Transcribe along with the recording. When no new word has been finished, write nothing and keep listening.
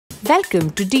Welcome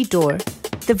to DeTour,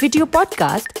 the video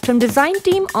podcast from design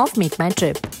team of Make My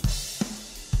Trip.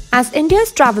 As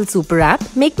India's travel super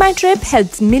app, Make My Trip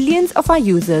helps millions of our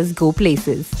users go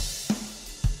places.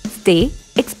 Stay,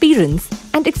 experience,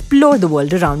 and explore the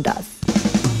world around us.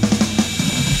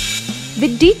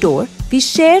 With DeTour, we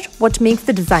share what makes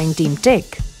the design team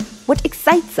tick, what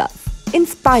excites us,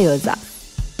 inspires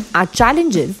us, our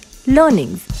challenges,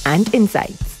 learnings, and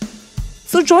insights.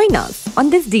 So join us on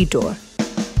this detour.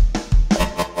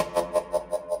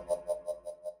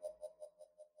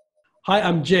 Hi,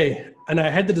 I'm Jay, and I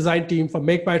head the design team for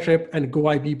Make My Trip and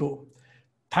Go-MMT.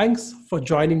 Thanks for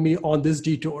joining me on this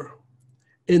detour.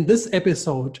 In this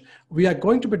episode, we are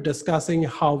going to be discussing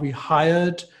how we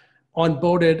hired,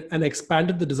 onboarded, and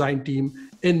expanded the design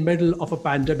team in middle of a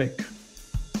pandemic.